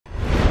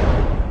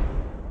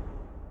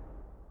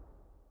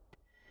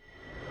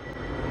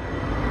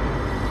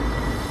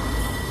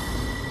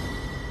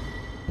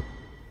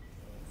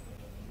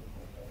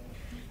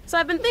So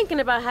I've been thinking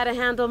about how to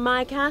handle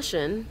my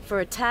cash-in for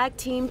a tag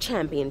team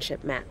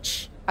championship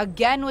match.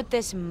 Again with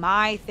this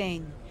my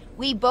thing.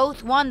 We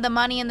both won the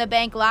Money in the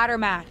Bank ladder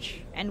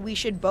match, and we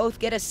should both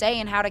get a say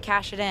in how to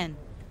cash it in.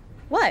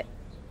 What?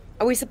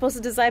 Are we supposed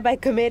to decide by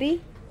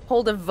committee?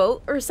 Hold a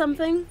vote or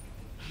something?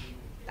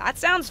 That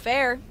sounds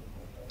fair.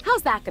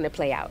 How's that gonna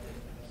play out?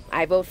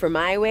 I vote for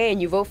my way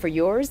and you vote for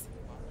yours?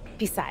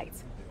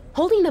 Besides,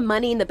 holding the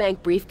Money in the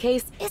Bank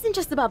briefcase isn't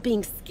just about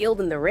being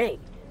skilled in the ring.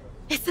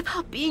 It's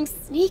about being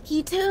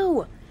sneaky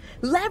too.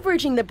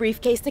 Leveraging the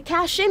briefcase to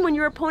cash in when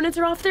your opponents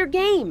are off their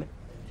game.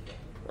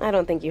 I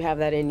don't think you have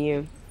that in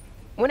you.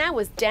 When I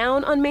was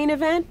down on main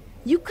event,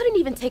 you couldn't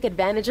even take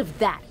advantage of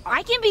that.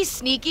 I can be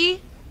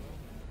sneaky.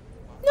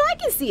 No, I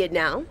can see it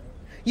now.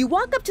 You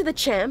walk up to the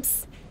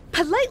champs,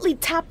 politely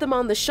tap them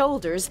on the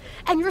shoulders,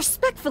 and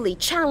respectfully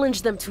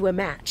challenge them to a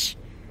match.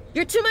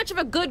 You're too much of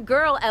a good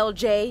girl,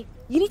 LJ.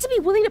 You need to be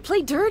willing to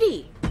play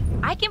dirty.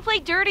 I can play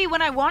dirty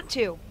when I want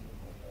to.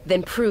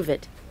 Then prove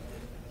it.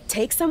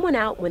 Take someone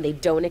out when they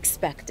don't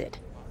expect it.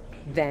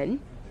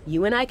 Then,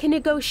 you and I can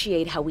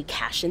negotiate how we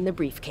cash in the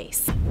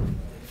briefcase.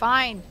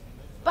 Fine.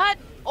 But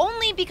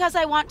only because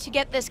I want to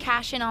get this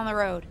cash in on the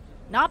road.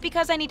 Not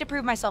because I need to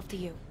prove myself to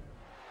you.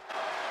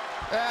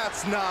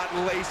 That's not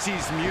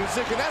Lacey's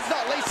music, and that's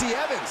not Lacey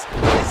Evans.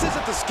 This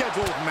isn't the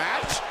scheduled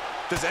match.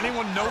 Does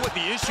anyone know what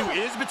the issue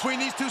is between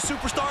these two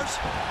superstars?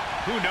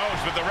 Who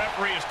knows, but the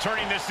referee is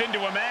turning this into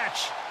a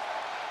match.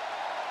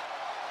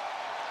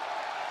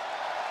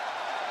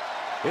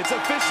 It's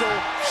official.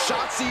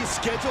 Shotzi's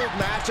scheduled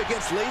match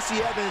against Lacey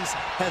Evans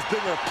has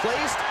been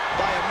replaced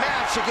by a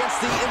match against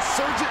the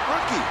insurgent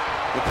rookie.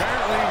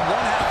 Apparently,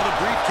 one half of the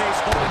briefcase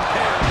holding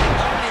pair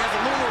already has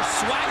a little more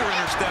swagger in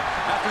her step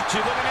after she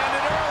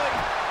eliminated early.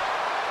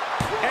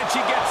 And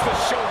she gets the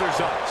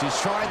shoulders up. She's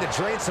trying to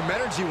drain some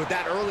energy with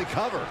that early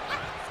cover.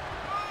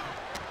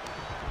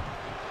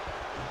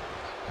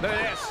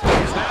 This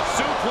is that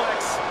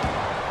suplex.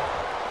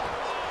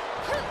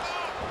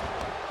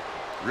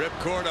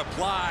 Ripcord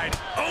applied.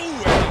 Oh,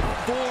 and a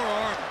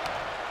forearm.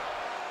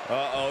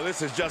 Uh-oh,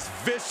 this is just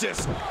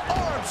vicious.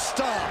 Arm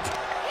stomp.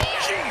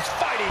 She's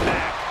fighting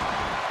back.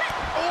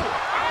 Oh,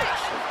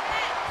 ouch.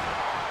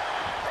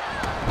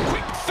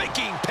 Quick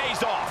thinking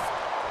pays off.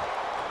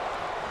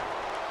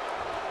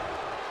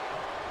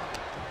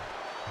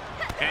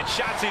 And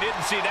Shotzi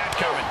didn't see that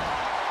coming.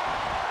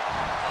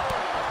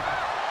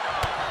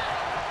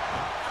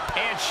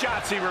 And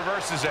Shotzi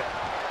reverses it.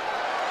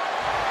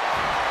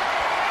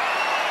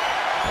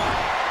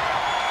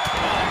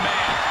 Oh,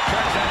 man.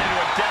 Turns that into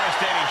a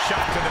devastating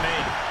shot to the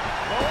knee.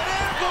 Going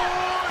in,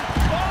 boy.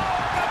 Oh,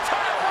 the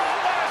top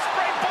rope on a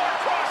springboard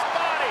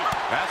crossbody.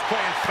 That's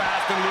playing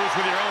fast and loose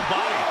with your own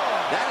body.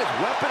 That is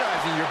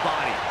weaponizing your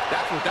body.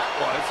 That's what that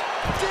was.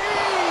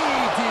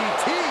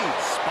 DDT.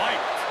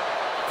 Spiked.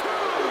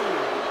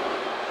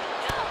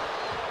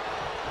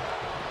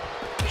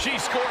 She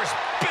scores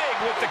big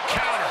with the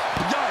counter.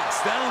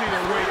 Yikes, that'll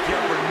either wake you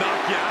up or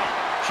knock you out.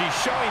 She's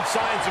showing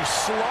signs of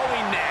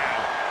slowing now.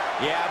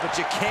 Yeah, but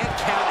you can't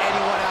count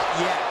anyone out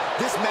yet.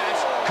 This match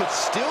could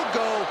still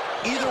go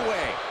either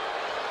way.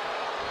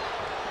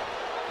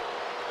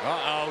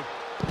 Uh-oh.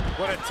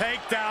 What a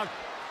takedown.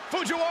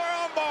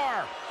 Fujiwara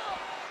armbar.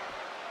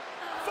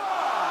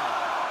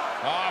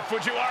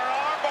 Fujiwara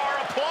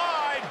armbar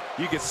applied.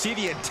 You can see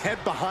the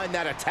intent behind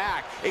that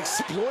attack.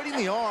 Exploiting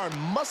the arm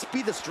must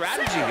be the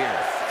strategy here.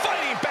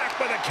 Fighting back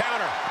with a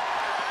counter.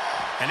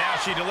 And now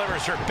she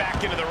delivers her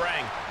back into the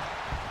ring.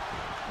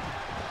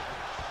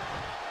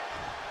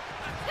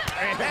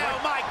 Oh,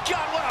 my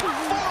God, what a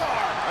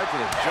forearm! Right to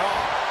the jaw.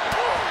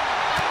 Oh.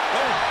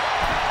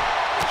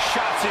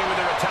 Shotzi with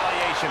the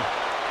retaliation.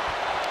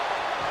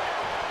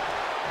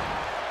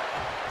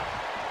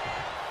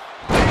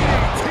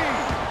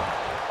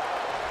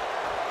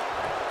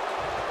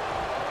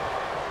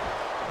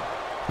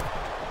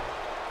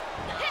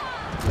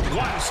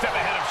 One step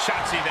ahead of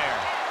Shotzi there.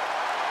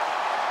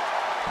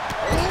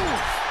 Ooh,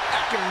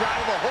 that can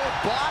rattle the whole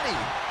body.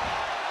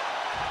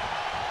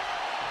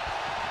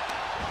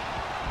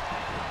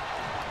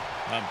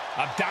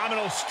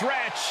 Abdominal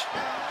stretch.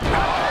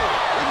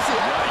 Nice.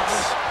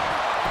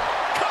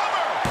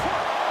 Cover.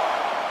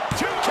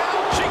 2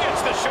 count. She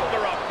gets the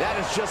shoulder up. That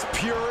is just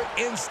pure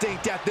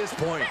instinct at this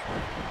point.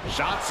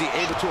 Shotzi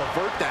able to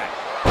avert that.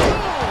 Boom!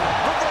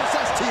 Reverse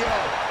STO.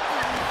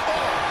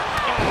 Oh,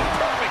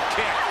 perfect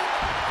kick.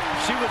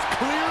 She was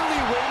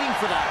clearly waiting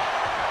for that.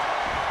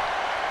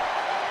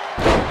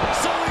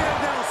 Sonya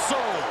del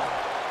Sol.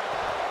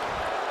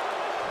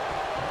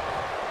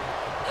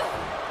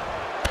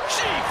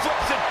 She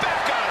flips it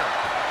back on her.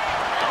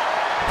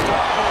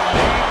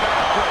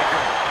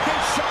 Can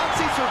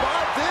Shotzi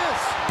survive this?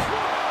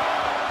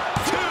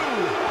 2.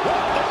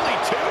 Only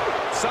 2?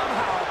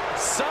 Somehow,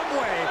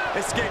 someway,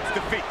 escapes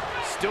defeat.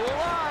 Still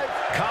alive.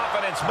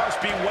 Confidence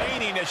must be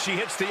waning as she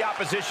hits the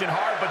opposition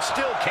hard, but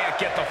still can't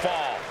get the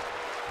fall.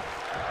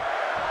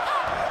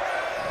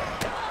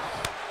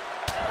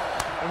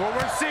 And what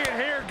we're seeing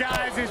here,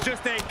 guys, is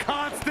just a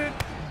constant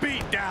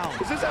beatdown.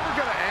 Is this ever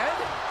gonna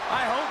end?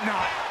 I hope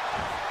not.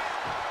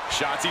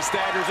 Shotzi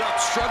staggers up,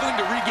 struggling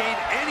to regain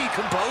any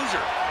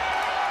composure.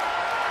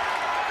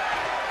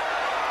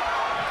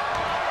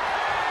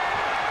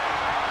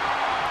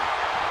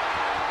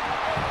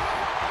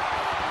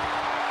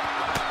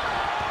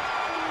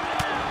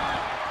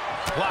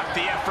 Blocked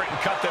the effort and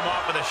cut them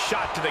off with a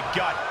shot to the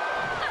gut.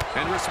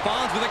 And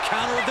responds with a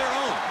counter of their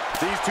own.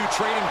 These two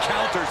trading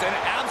counters, an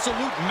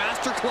absolute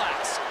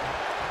masterclass.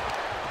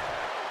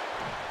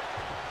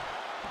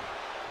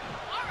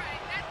 All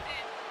right, that's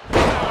it.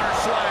 Power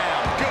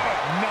slam. Good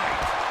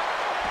night.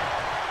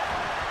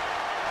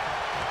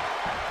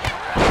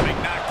 Big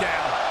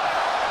knockdown.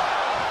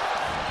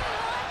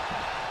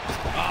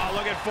 Oh,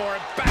 looking for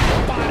it.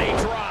 Back body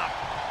drop.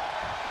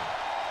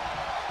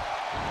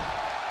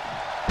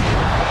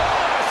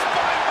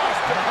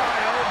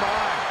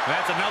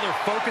 That's another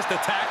focused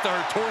attack to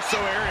her torso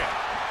area.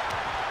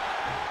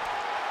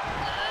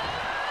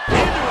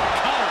 Into a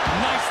cover.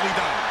 Nicely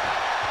done.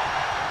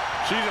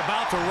 She's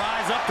about to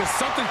rise up to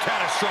something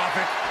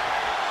catastrophic.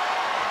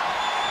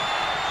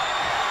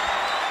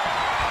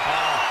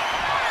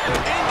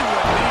 Into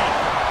a knee.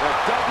 The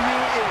W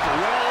is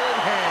well in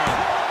hand.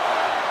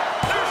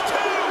 There's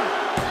two.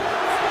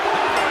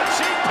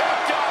 She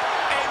picked up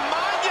a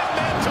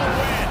monumental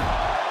win.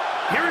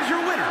 Here is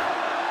your winner,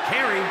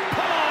 Carrie.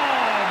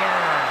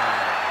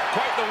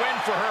 Quite the win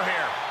for her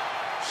here.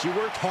 She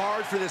worked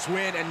hard for this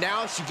win, and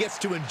now she gets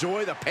to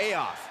enjoy the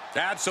payoff.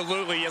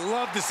 Absolutely. You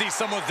love to see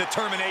someone's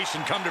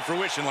determination come to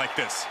fruition like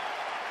this.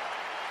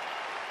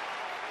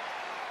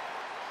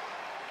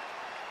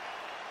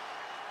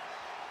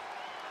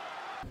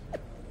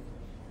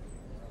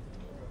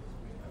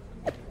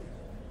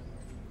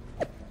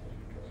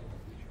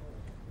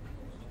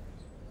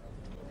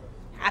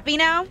 Happy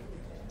now?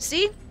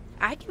 See?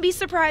 I can be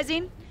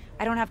surprising.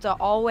 I don't have to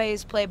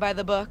always play by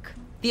the book.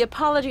 The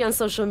apology on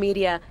social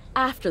media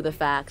after the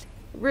fact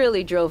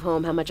really drove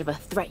home how much of a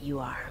threat you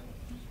are.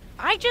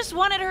 I just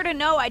wanted her to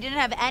know I didn't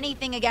have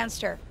anything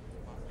against her.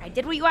 I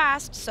did what you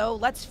asked, so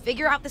let's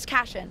figure out this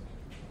cash-in.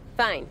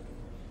 Fine.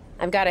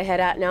 I've got to head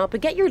out now,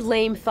 but get your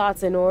lame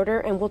thoughts in order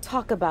and we'll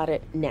talk about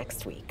it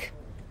next week.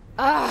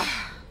 Ugh,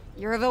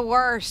 you're the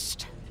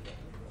worst.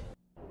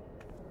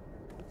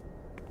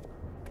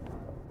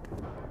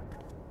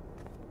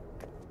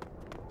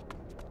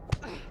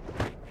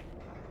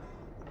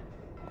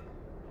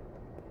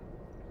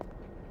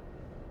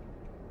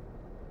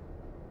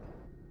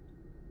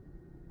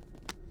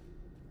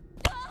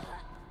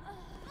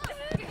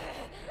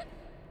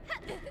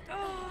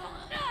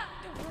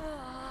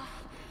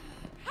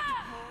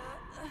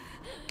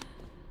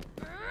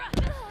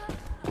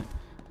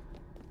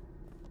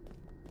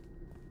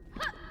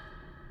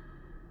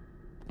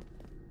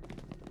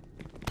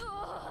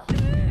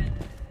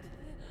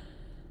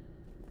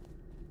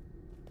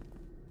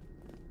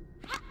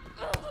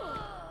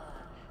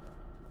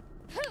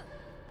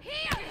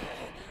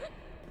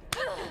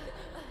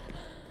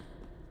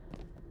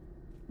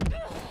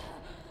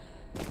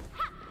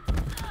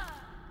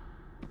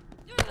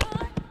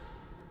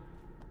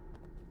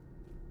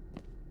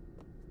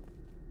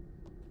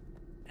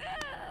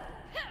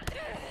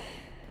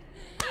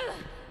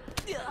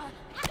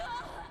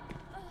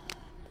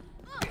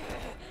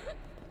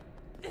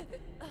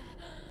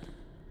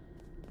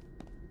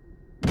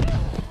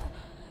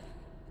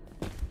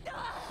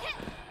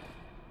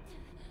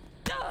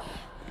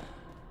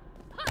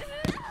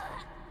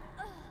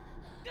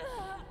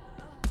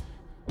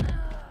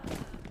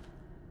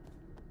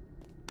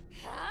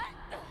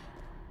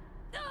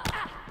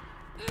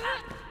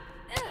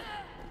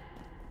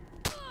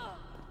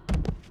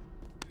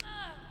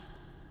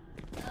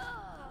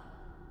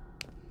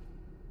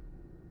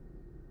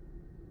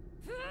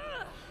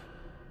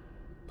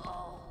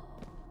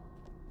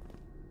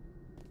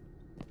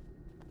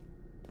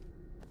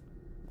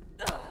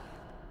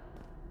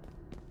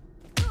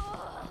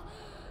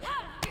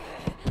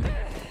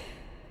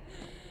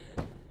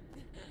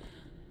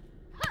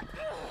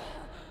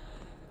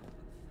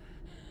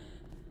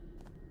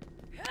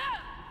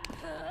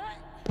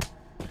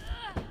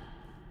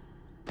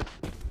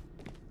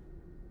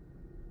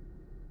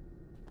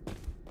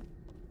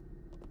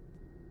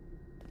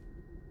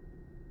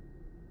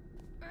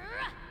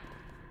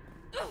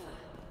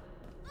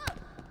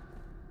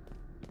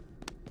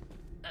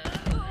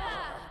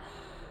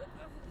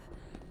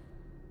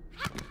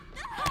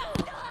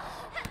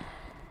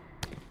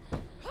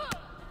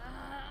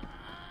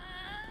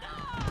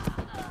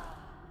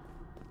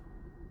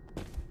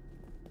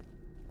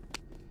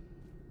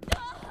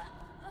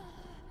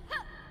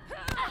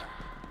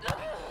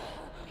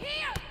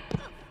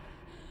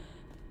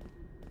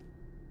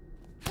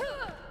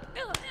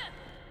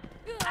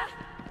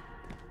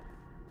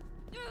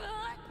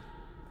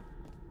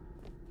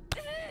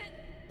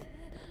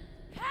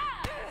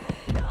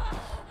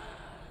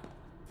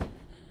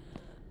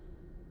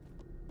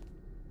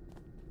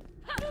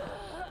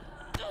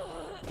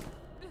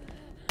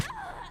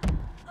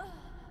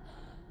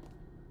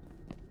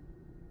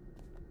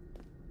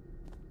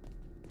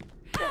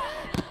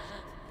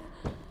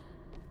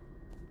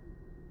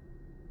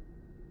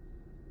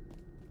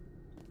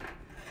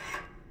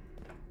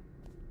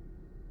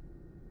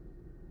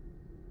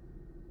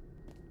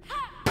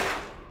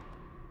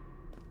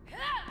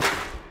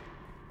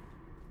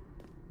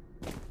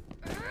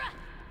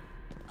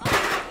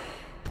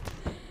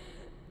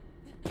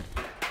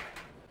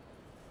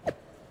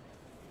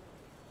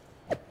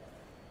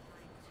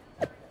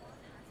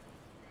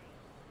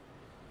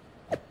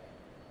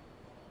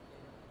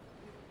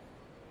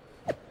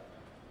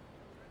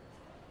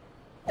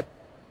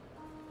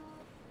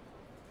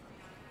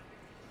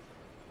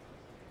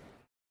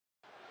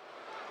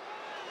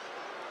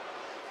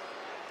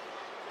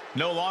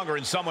 No longer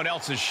in someone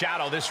else's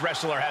shadow, this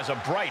wrestler has a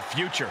bright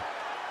future.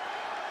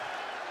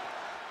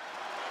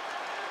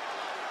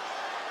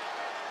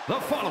 The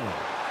following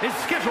is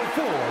scheduled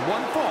for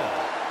one fall.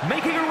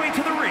 Making her way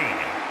to the ring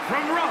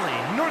from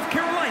Raleigh, North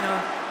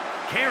Carolina,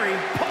 Carrie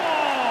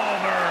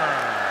Palmer.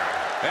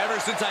 Ever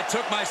since I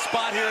took my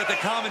spot here at the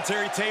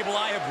commentary table,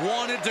 I have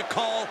wanted to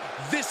call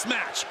this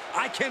match.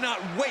 I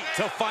cannot wait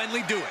to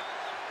finally do it.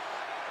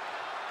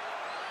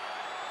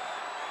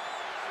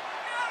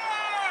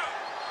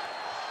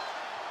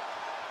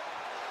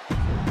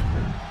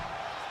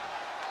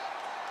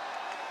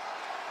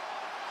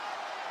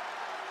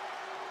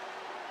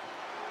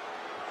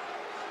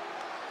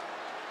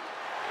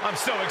 I'm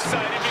so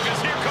excited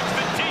because here comes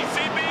the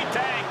TCB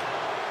tank.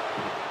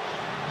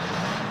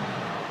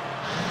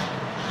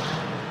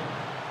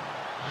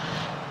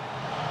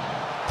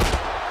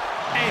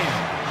 And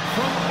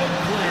from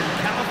Oakland,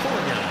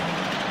 California,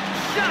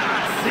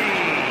 Shotzi.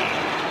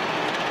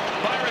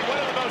 Byron, one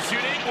of the most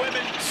unique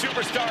women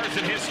superstars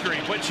in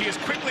history, but she is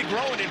quickly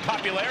growing in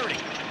popularity.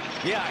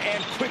 Yeah,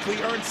 and quickly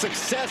earned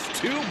success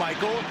too,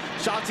 Michael.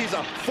 Shotzi's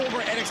a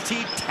former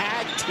NXT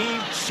Tag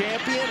Team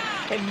Champion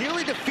and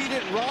nearly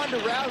defeated Ronda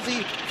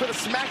Rousey for the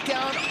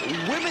SmackDown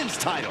Women's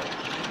title.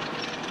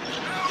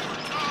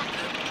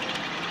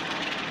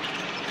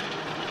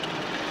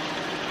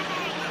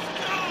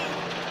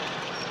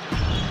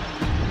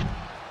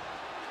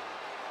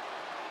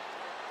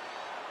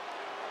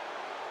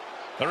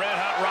 The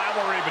red-hot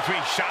rivalry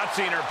between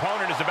Shotzi and her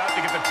opponent is about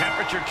to get the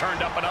temperature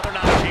turned up another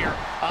notch here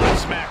on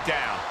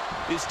SmackDown.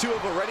 These two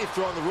have already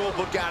thrown the rule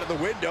book out of the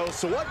window,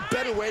 so what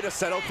better way to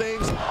settle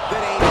things than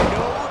a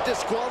no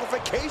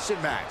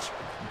disqualification match?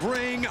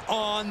 Bring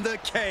on the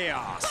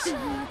chaos. And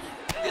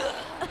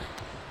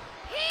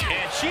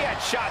she had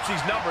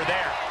Shotzi's number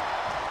there.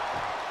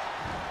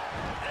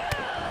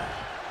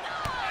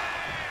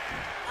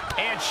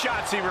 And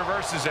Shotzi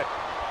reverses it.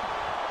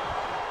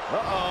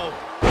 Uh-oh.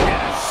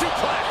 And a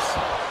suplex.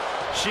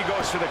 She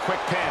goes for the quick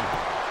pin.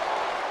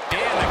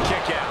 And the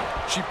kick out.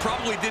 She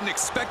probably didn't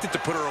expect it to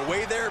put her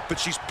away there, but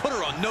she's put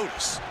her on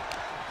notice.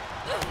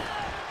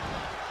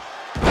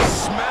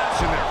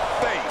 Smash in their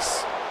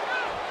face.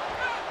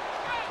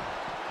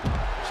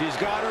 She's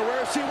got her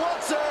where she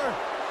wants her.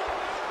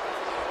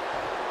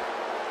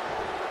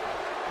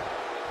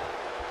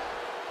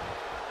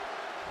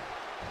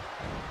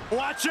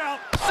 Watch out.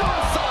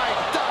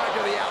 Suicide dive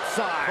to the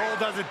outside. Cole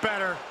does it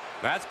better.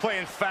 That's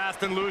playing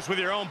fast and loose with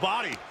your own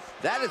body.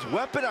 That is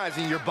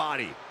weaponizing your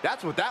body.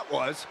 That's what that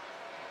was.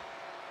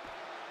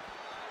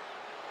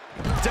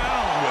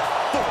 Down with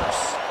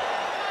force.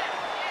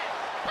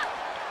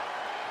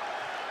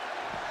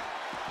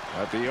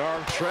 At the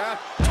arm trap.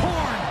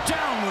 Torn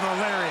down with a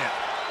lariat.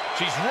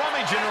 She's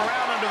rummaging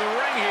around under the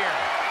ring here.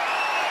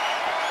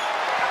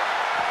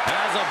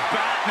 Has a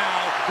bat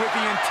now with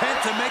the intent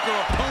to make her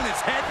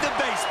opponent's head the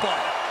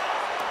baseball.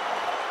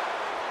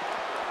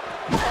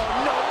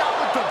 Oh, no, not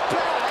with the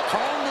bat.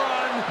 Home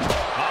run.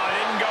 Oh, it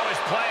didn't go as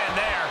planned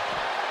there.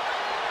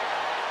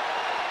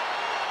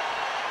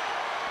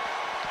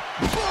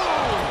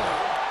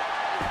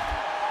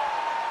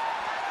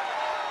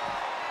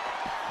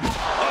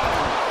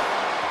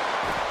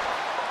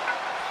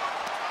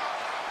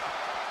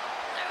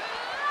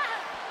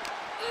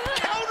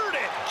 Countered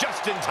it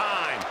just in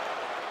time.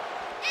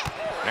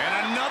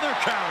 And another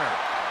counter.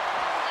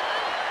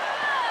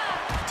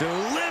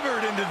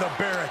 Delivered into the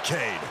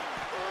barricade.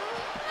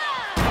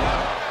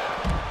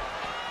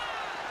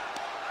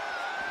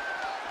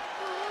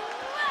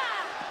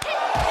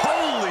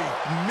 Holy,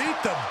 meet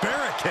the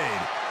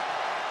barricade.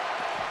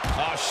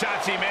 Oh,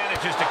 Shotzi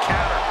manages to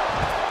counter.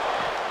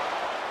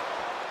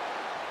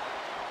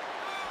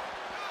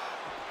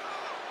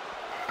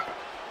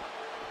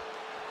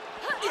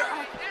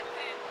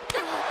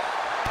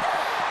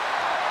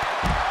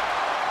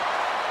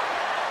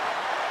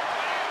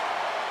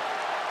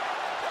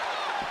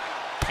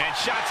 And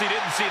Shotzi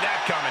didn't see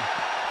that coming.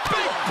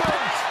 Big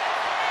boot!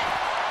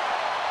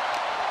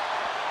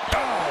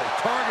 Oh,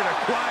 target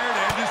acquired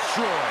and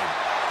destroyed.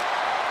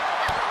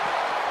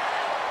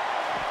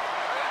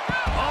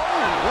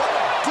 Oh, what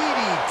a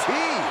DDT.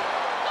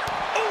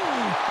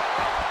 Ooh.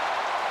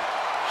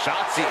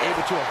 Shotzi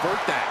able to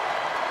avert that.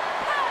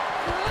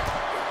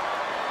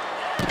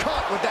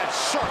 Caught with that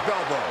sharp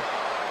elbow.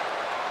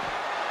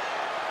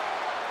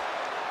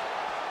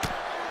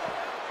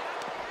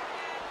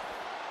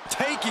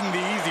 Taking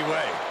the easy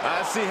way.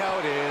 I see how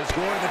it is.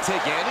 Going to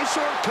take any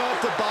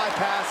shortcut to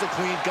bypass a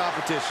clean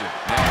competition.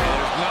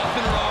 There's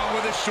nothing wrong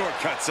with a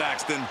shortcut,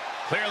 Saxton.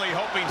 Clearly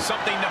hoping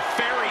something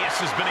nefarious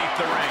is beneath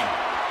the ring.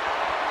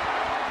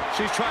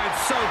 She's trying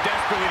so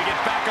desperately to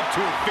get back up to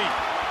her feet.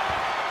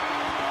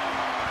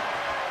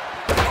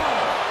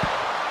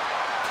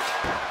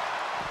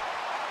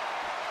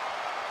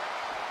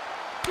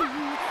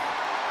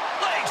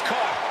 Legs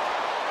caught.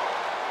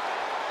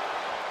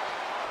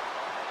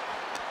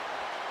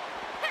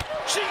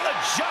 She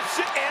adjusts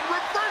it and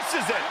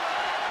reverses it.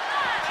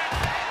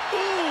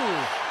 Ooh.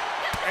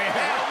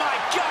 Oh, my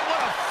God,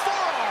 what a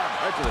forearm.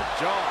 Right to the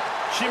jaw.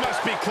 She must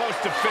be close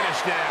to finish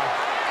now.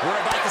 We're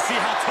about to see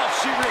how tough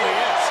she really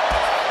is.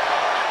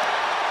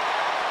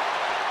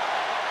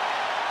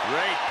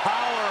 Great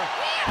power.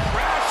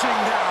 Crashing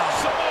down.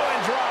 Samoan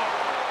drop.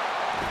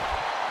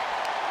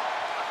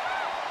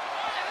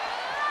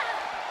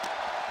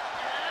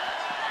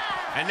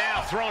 And now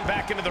thrown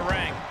back into the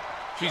ring.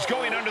 She's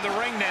going under the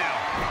ring now.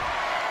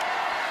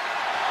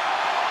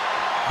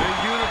 The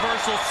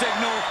universal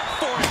signal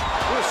for it.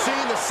 We're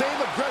seeing the same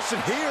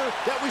aggression here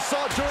that we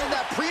saw during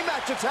that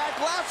pre-match attack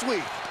last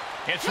week.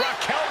 It's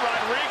Raquel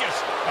Rodriguez.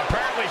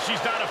 Apparently she's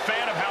not a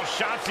fan of how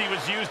Shotzi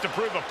was used to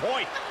prove a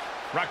point.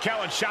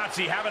 Raquel and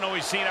Shotzi haven't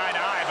always seen eye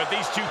to eye, but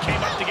these two came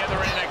up together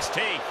in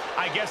NXT.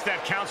 I guess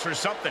that counts for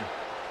something.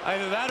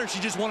 Either that or she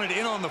just wanted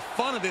in on the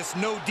fun of this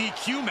no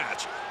DQ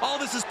match. All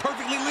this is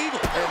perfectly legal.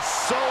 And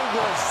so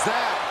was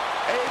that.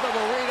 Ava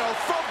Marino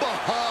from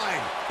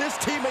behind. This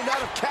team may not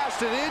have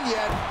cashed it in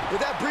yet, but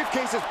that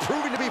briefcase is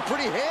proving to be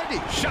pretty handy.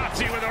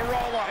 Shotzi with a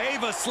roll-up.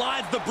 Ava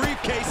slides the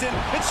briefcase in,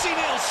 and she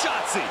nails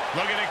Shotzi.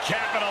 Looking to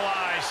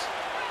capitalize.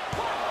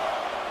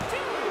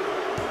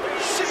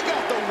 She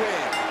got the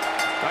win.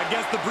 I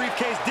guess the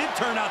briefcase did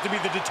turn out to be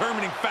the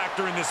determining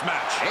factor in this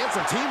match. And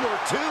some teamwork,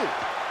 too.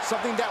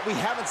 Something that we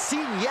haven't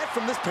seen yet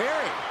from this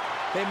pairing.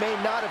 They may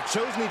not have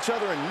chosen each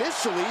other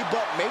initially,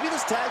 but maybe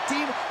this tag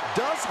team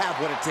does have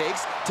what it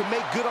takes to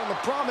make good on the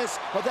promise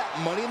of that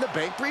Money in the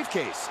Bank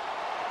briefcase.